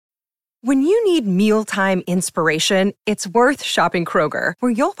When you need mealtime inspiration, it's worth shopping Kroger,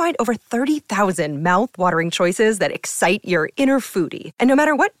 where you'll find over 30,000 mouth-watering choices that excite your inner foodie. And no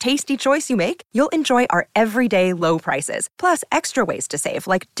matter what tasty choice you make, you'll enjoy our everyday low prices, plus extra ways to save,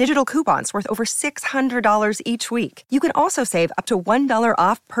 like digital coupons worth over $600 each week. You can also save up to $1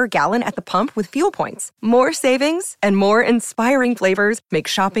 off per gallon at the pump with fuel points. More savings and more inspiring flavors make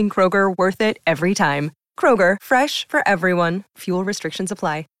shopping Kroger worth it every time. Kroger, fresh for everyone. Fuel restrictions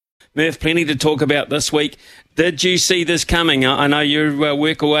apply. Murph, plenty to talk about this week. Did you see this coming? I know you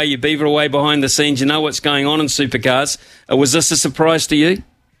work away, you beaver away behind the scenes, you know what's going on in Supercars. Was this a surprise to you?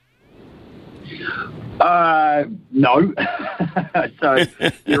 No. So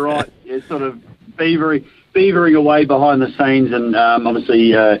you're right. You're sort of beavering away behind the scenes, and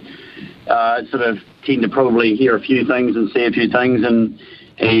obviously sort of tend to probably hear a few things and see a few things, and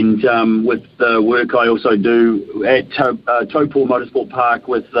with the work I also do at Taupo Motorsport Park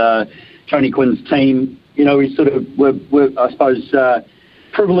with Tony Quinn's team, you know, we're I suppose,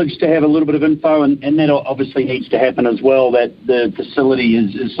 privileged to have a little bit of info, and that obviously needs to happen as well, that the facility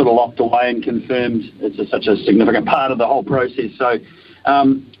is sort of locked away and confirmed. It's such a significant part of the whole process. So,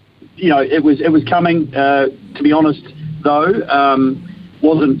 you know, it was coming. To be honest, though,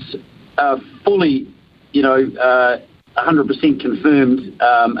 wasn't fully, you know, 100% confirmed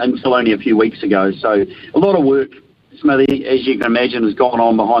until only a few weeks ago. So a lot of work, Smithy, as you can imagine, has gone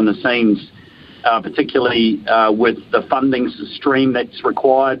on behind the scenes, particularly with the funding stream that's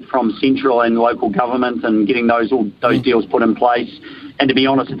required from central and local government, and getting those deals put in place. And to be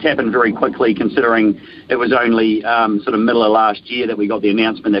honest, it's happened very quickly, considering it was only sort of middle of last year that we got the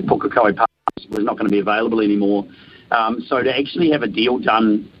announcement that Pukekohe Park was not going to be available anymore. So to actually have a deal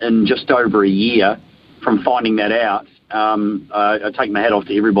done in just over a year from finding that out, I take my hat off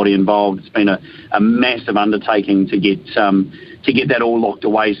to everybody involved. It's been a massive undertaking to get that all locked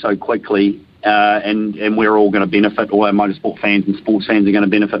away so quickly, and we're all going to benefit. All our motorsport fans and sports fans are going to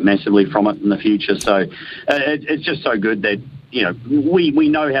benefit massively from it in the future. So it's just so good that, you know, we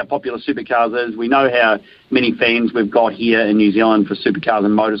know how popular Supercars is. We know how many fans we've got here in New Zealand for Supercars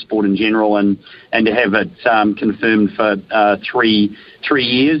and motorsport in general, and to have it confirmed for 3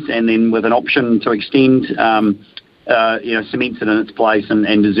 years, and then with an option to extend, you know, cements it in its place,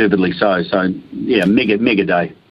 and deservedly so. So, yeah, mega day.